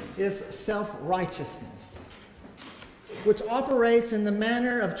stone is self-righteousness, which operates in the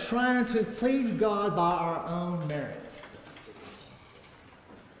manner of trying to please God by our own merit.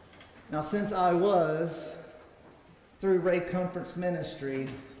 Now, since I was, through Ray Comfort's ministry,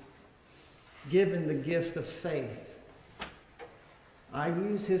 given the gift of faith, I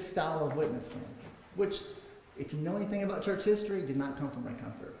use his style of witnessing, which, if you know anything about church history, did not come from Ray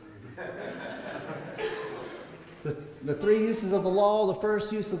Comfort. The three uses of the law, the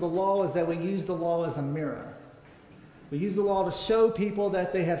first use of the law is that we use the law as a mirror. We use the law to show people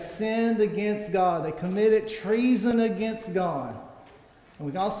that they have sinned against God. They committed treason against God. And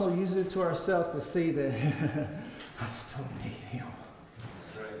we can also use it to ourselves to see that I still need Him.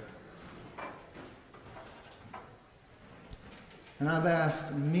 And I've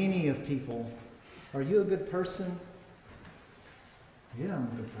asked many of people, are you a good person? Yeah, I'm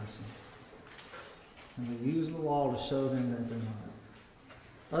a good person. And we use the law to show them that they're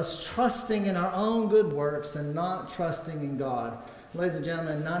not. Us trusting in our own good works and not trusting in God. Ladies and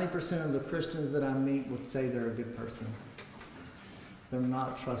gentlemen, 90% of the Christians that I meet would say they're a good person. they're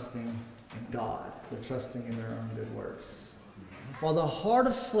not trusting in God. They're trusting in their own good works. While the heart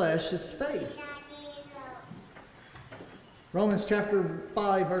of flesh is faith. Romans chapter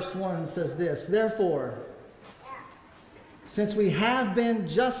 5 verse 1 says this, therefore, since we have been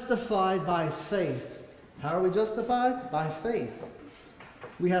justified by faith. How are we justified? By faith.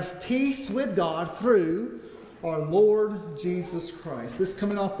 We have peace with God through our Lord Jesus Christ. This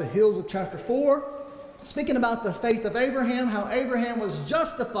coming off the heels of chapter 4. Speaking about the faith of Abraham, how Abraham was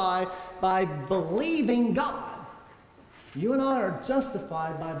justified by believing God. You and I are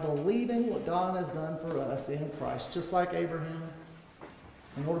justified by believing what God has done for us in Christ, just like Abraham.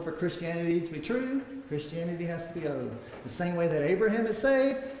 In order for Christianity to be true, Christianity has to be owed. The same way that Abraham is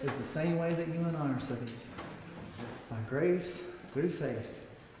saved is the same way that you and I are saved. By grace, through faith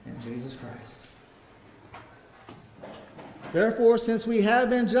in Jesus Christ. Therefore, since we have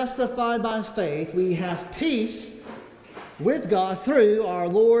been justified by faith, we have peace with God through our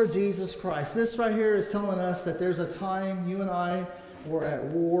Lord Jesus Christ. This right here is telling us that there's a time you and I were at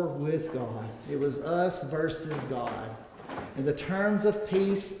war with God. It was us versus God. And the terms of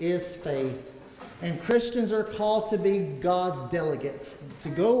peace is faith. And Christians are called to be God's delegates, to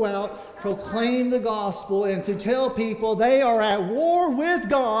go out, proclaim the gospel, and to tell people they are at war with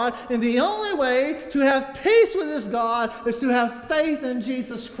God. And the only way to have peace with this God is to have faith in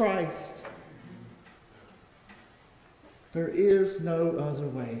Jesus Christ. There is no other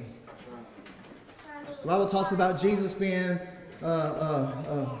way. The Bible talks about Jesus being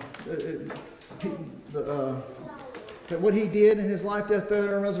that what he did in his life, death,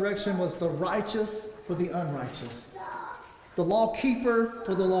 burial, and resurrection was the righteous for the unrighteous. The law keeper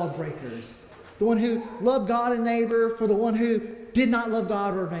for the lawbreakers. The one who loved God and neighbor for the one who did not love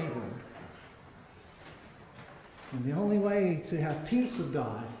God or neighbor. And the only way to have peace with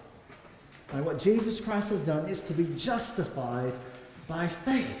God, by what Jesus Christ has done, is to be justified by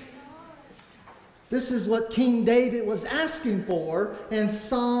faith. This is what King David was asking for in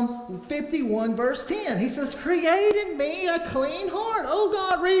Psalm 51 verse 10. He says, create in me a clean heart. Oh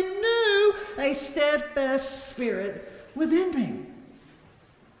God, renew a steadfast spirit within me.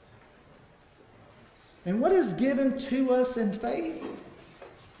 And what is given to us in faith?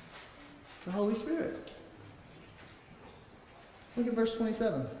 The Holy Spirit. Look at verse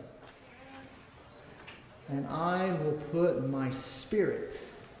 27. And I will put my spirit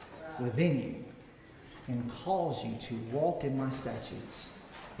within you, and cause you to walk in my statutes,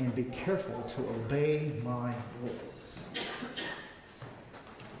 and be careful to obey my voice.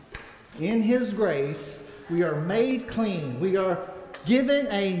 In His grace, we are made clean. We are given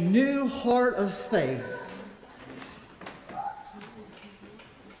a new heart of faith.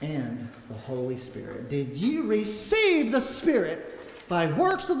 And the Holy Spirit. Did you receive the Spirit by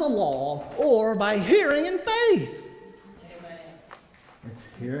works of the law or by hearing in faith? Amen. It's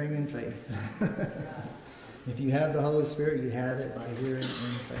hearing in faith. If you have the Holy Spirit, you have it by hearing in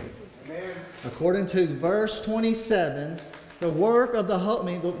faith. Amen. According to verse 27, the work of the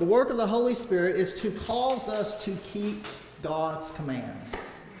Holy Spirit is to cause us to keep God's commands.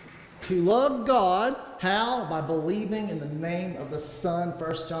 To love God, how? By believing in the name of the Son,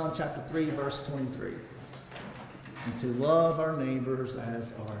 1 John chapter 3, verse 23. And to love our neighbors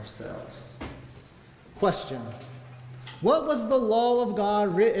as ourselves. Question. What was the law of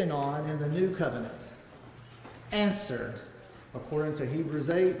God written on in the new covenant? Answer. According to Hebrews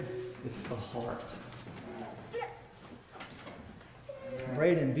 8, it's the heart.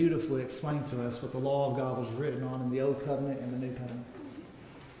 Braden beautifully explained to us what the law of God was written on in the Old Covenant and the New Covenant.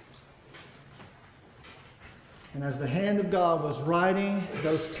 And as the hand of God was writing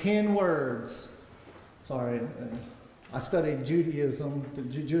those 10 words, I studied Judaism, the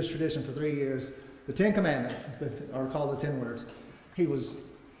Jewish tradition for 3 years. The 10 Commandments are called the 10 words. He was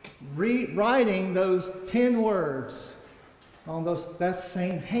writing those 10 words on that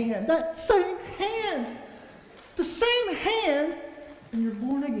same hand. That same hand! The same hand! When you're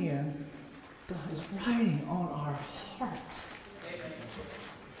born again, God is writing on our heart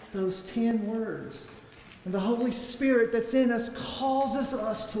those 10 words. And the Holy Spirit that's in us causes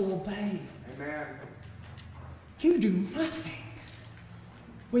us to obey. Amen. You do nothing.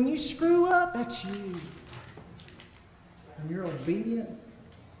 When you screw up, that's you. When you're obedient,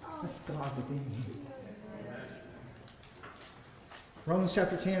 that's God within you. Romans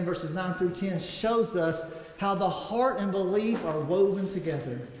chapter 10, verses 9 through 10 shows us how the heart and belief are woven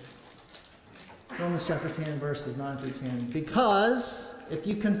together. Romans chapter 10, verses 9 through 10. Because if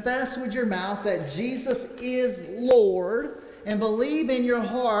you confess with your mouth that Jesus is Lord and believe in your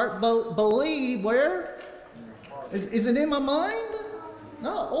heart, believe where? Is it in my mind?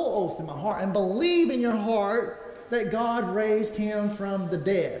 No, it's in my heart. And believe in your heart that God raised him from the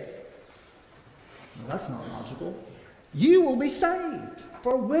dead. Well, that's not logical. You will be saved.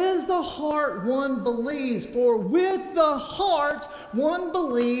 For with the heart one believes. For with the heart one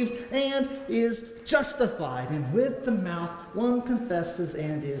believes and is justified. And with the mouth one confesses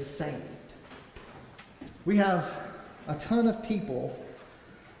and is saved. We have a ton of people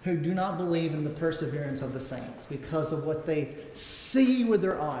who do not believe in the perseverance of the saints because of what they see with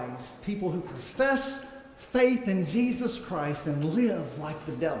their eyes. People who profess faith in Jesus Christ and live like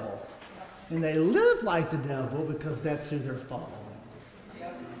the devil. And they live like the devil because that's who they're following.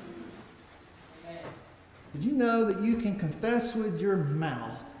 Did you know that you can confess with your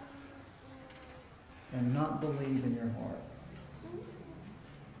mouth and not believe in your heart?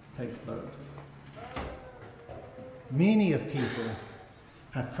 It takes both. Many of people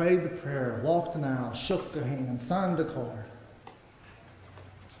have prayed the prayer, walked an aisle, shook their hand, signed a card,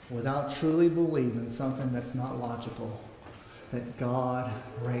 without truly believing something that's not logical, that God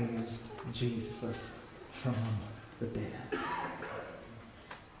raised Jesus from the dead.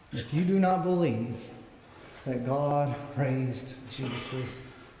 If you do not believe that God raised Jesus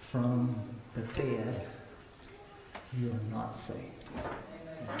from the dead, you are not saved.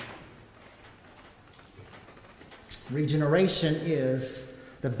 Regeneration is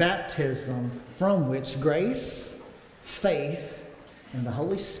the baptism from which grace, faith, and the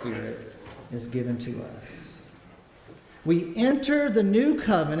Holy Spirit is given to us. We enter the new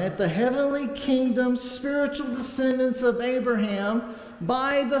covenant, the heavenly kingdom, spiritual descendants of Abraham,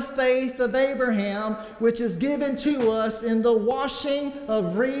 by the faith of Abraham, which is given to us in the washing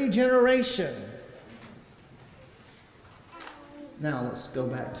of regeneration. Now let's go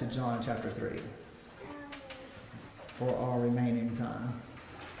back to John chapter 3 for our remaining time.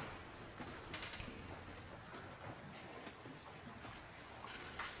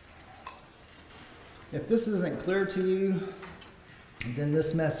 If this isn't clear to you, then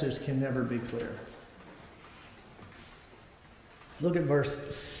this message can never be clear. Look at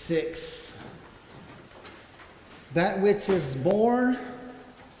verse 6. That which is born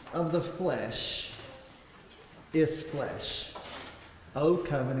of the flesh is flesh. Old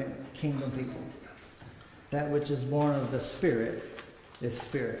covenant kingdom people. That which is born of the Spirit is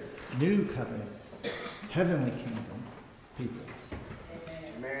spirit. New covenant, heavenly kingdom people.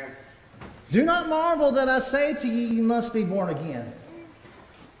 Amen. Do not marvel that I say to you, you must be born again.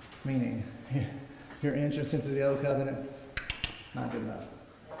 Meaning, your entrance into the old covenant, not good enough.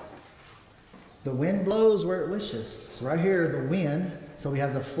 The wind blows where it wishes. So right here, the wind. So we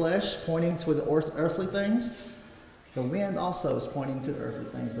have the flesh pointing to the earthly things. The wind also is pointing to the earthly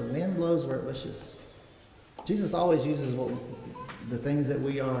things. The wind blows where it wishes. Jesus always uses the things that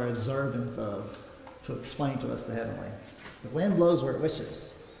we are observant of to explain to us the heavenly. The wind blows where it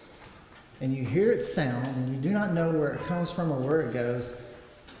wishes. And you hear its sound, and you do not know where it comes from or where it goes.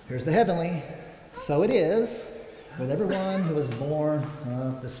 Here's the heavenly. So it is with everyone who is born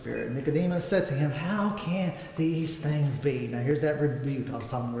of the Spirit. Nicodemus said to him, how can these things be? Now here's that rebuke I was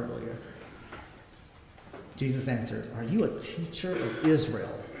talking about earlier. Jesus answered, are you a teacher of Israel?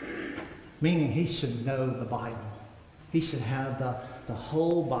 Meaning he should know the Bible. He should have the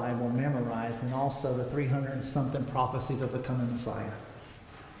whole Bible memorized and also the 300 and something prophecies of the coming Messiah.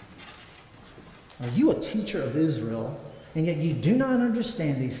 Are you a teacher of Israel, and yet you do not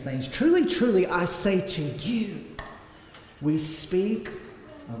understand these things? Truly, truly, I say to you, we speak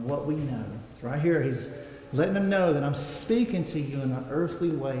of what we know. Right here, he's letting them know that I'm speaking to you in an earthly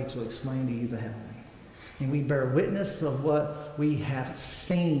way to explain to you the heavenly. And we bear witness of what we have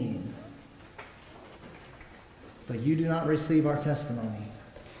seen. But you do not receive our testimony.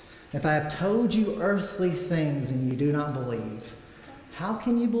 If I have told you earthly things and you do not believe, how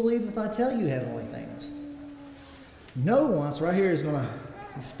can you believe if I tell you heavenly things? No one, so right here is going to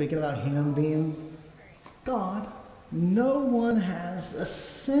be speaking about him being God. No one has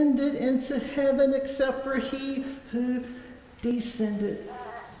ascended into heaven except for he who descended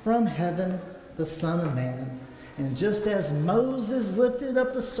from heaven, the Son of Man. And just as Moses lifted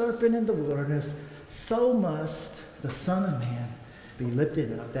up the serpent in the wilderness, so must the Son of Man be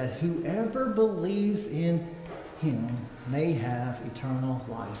lifted up, that whoever believes in him may have eternal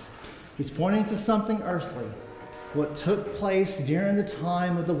life. He's pointing to something earthly, what took place during the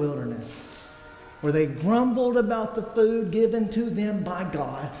time of the wilderness, where they grumbled about the food given to them by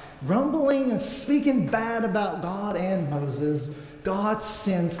God, grumbling and speaking bad about God and Moses. God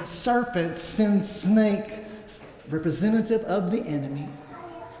sends serpents, sends snake, representative of the enemy,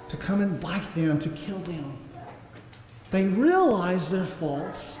 to come and bite them, to kill them. They realized their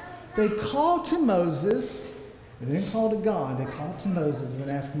faults. They called to Moses. They didn't call to God. They called to Moses and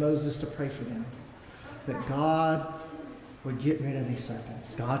asked Moses to pray for them. that God would get rid of these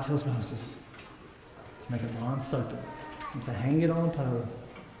serpents. God tells Moses to make a bronze serpent and to hang it on a pole.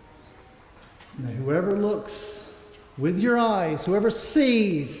 And that whoever looks with your eyes, whoever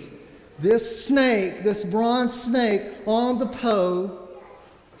sees this snake, this bronze snake on the pole,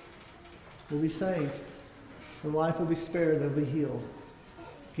 will be saved. Their life will be spared. They'll be healed.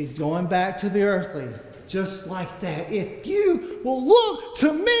 He's going back to the earthly, just like that. If you will look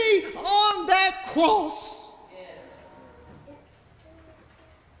to me on that cross,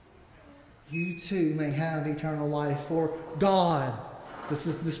 you too may have eternal life. For God,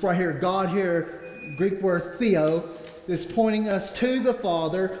 this right here, God here, Greek word theo, is pointing us to the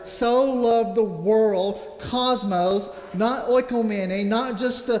Father. So loved the world, cosmos, not oikomene, not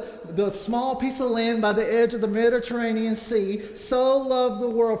just the small piece of land by the edge of the Mediterranean Sea. So loved the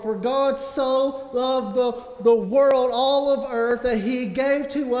world. For God so loved the world, all of earth, that He gave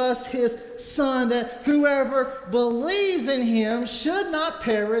to us His Son, that whoever believes in Him should not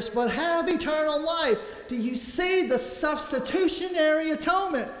perish but have eternal life. Do you see the substitutionary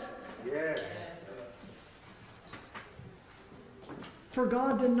atonement? Yes. For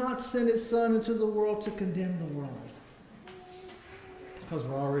God did not send His Son into the world to condemn the world. It's because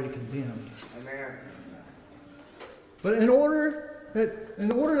we're already condemned. Amen. But in order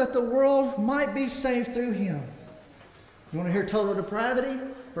that the world might be saved through Him. You want to hear total depravity?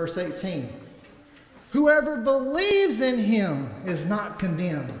 Verse 18. Whoever believes in Him is not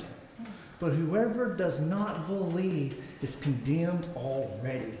condemned. But whoever does not believe is condemned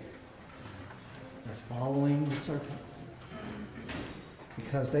already. They're following the serpent,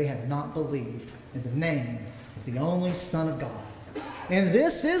 because they have not believed in the name of the only Son of God. And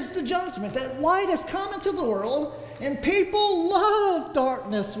this is the judgment, that light has come into the world, and people love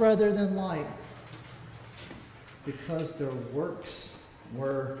darkness rather than light, because their works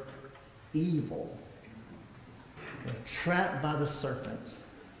were evil. They're trapped by the serpent.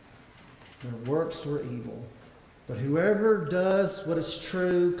 Their works were evil. But whoever does what is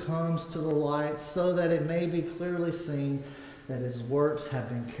true comes to the light, so that it may be clearly seen that his works have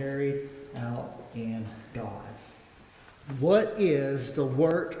been carried out in God. What is the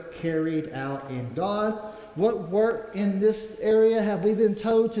work carried out in God? What work in this area have we been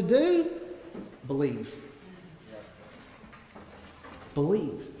told to do? Believe.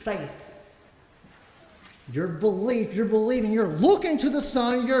 Believe. Faith. Your belief, you're believing, you're looking to the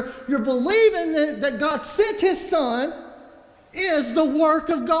Son, you're believing that God sent His Son is the work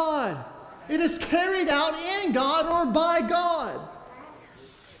of God. It is carried out in God or by God.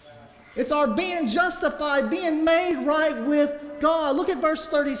 It's our being justified, being made right with God. Look at verse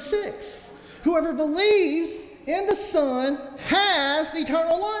 36. Whoever believes in the Son has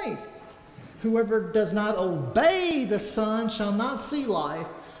eternal life. Whoever does not obey the Son shall not see life,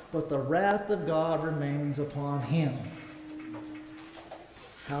 but the wrath of God remains upon him.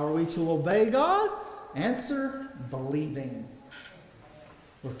 How are we to obey God? Answer, believing.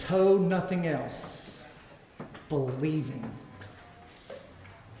 We're told nothing else. Believing.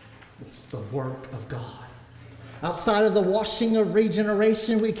 It's the work of God. Outside of the washing of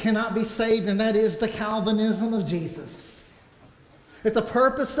regeneration, we cannot be saved, and that is the Calvinism of Jesus. If the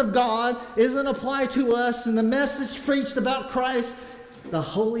purpose of God isn't applied to us and the message preached about Christ, the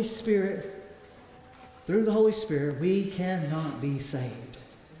Holy Spirit, through the Holy Spirit, we cannot be saved.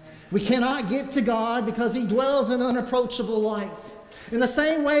 We cannot get to God because He dwells in unapproachable light. In the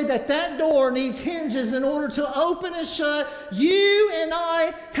same way that door needs hinges in order to open and shut, you and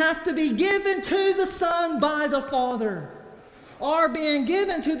I have to be given to the Son by the Father. Our being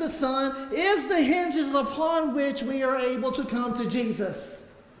given to the Son is the hinges upon which we are able to come to Jesus.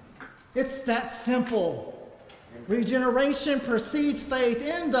 It's that simple. Regeneration precedes faith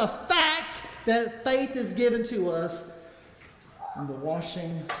in the fact that faith is given to us in the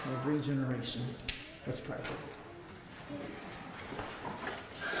washing of regeneration. Let's pray.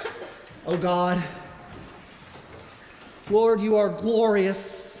 Oh God, Lord, you are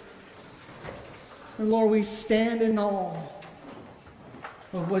glorious. And Lord, we stand in awe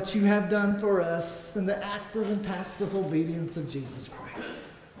of what you have done for us in the active and passive obedience of Jesus Christ.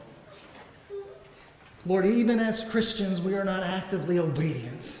 Lord, even as Christians, we are not actively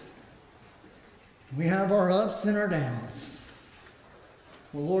obedient. We have our ups and our downs.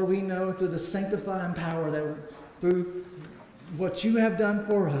 Well, Lord, we know through the sanctifying power that through what you have done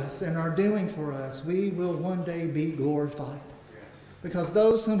for us and are doing for us, we will one day be glorified. Because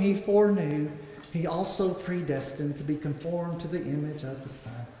those whom He foreknew, He also predestined to be conformed to the image of the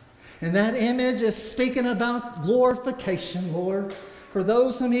Son. And that image is speaking about glorification, Lord. For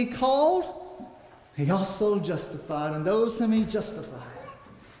those whom He called, He also justified. And those whom He justified,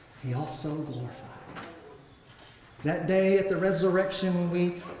 He also glorified. That day at the resurrection when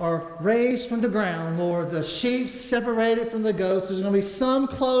we are raised from the ground, Lord, the sheep separated from the goats, there's going to be some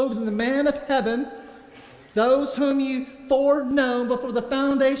clothed in the man of heaven, those whom you foreknown before the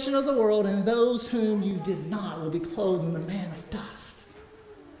foundation of the world, and those whom you did not will be clothed in the man of dust,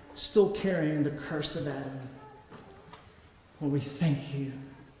 still carrying the curse of Adam. Lord, we thank you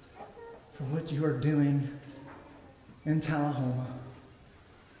for what you are doing in Tullahoma.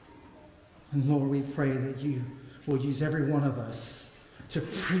 And Lord, we pray that you will use every one of us to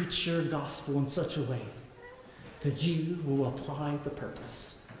preach your gospel in such a way that you will apply the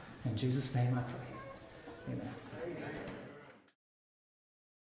purpose. In Jesus' name I pray. Amen.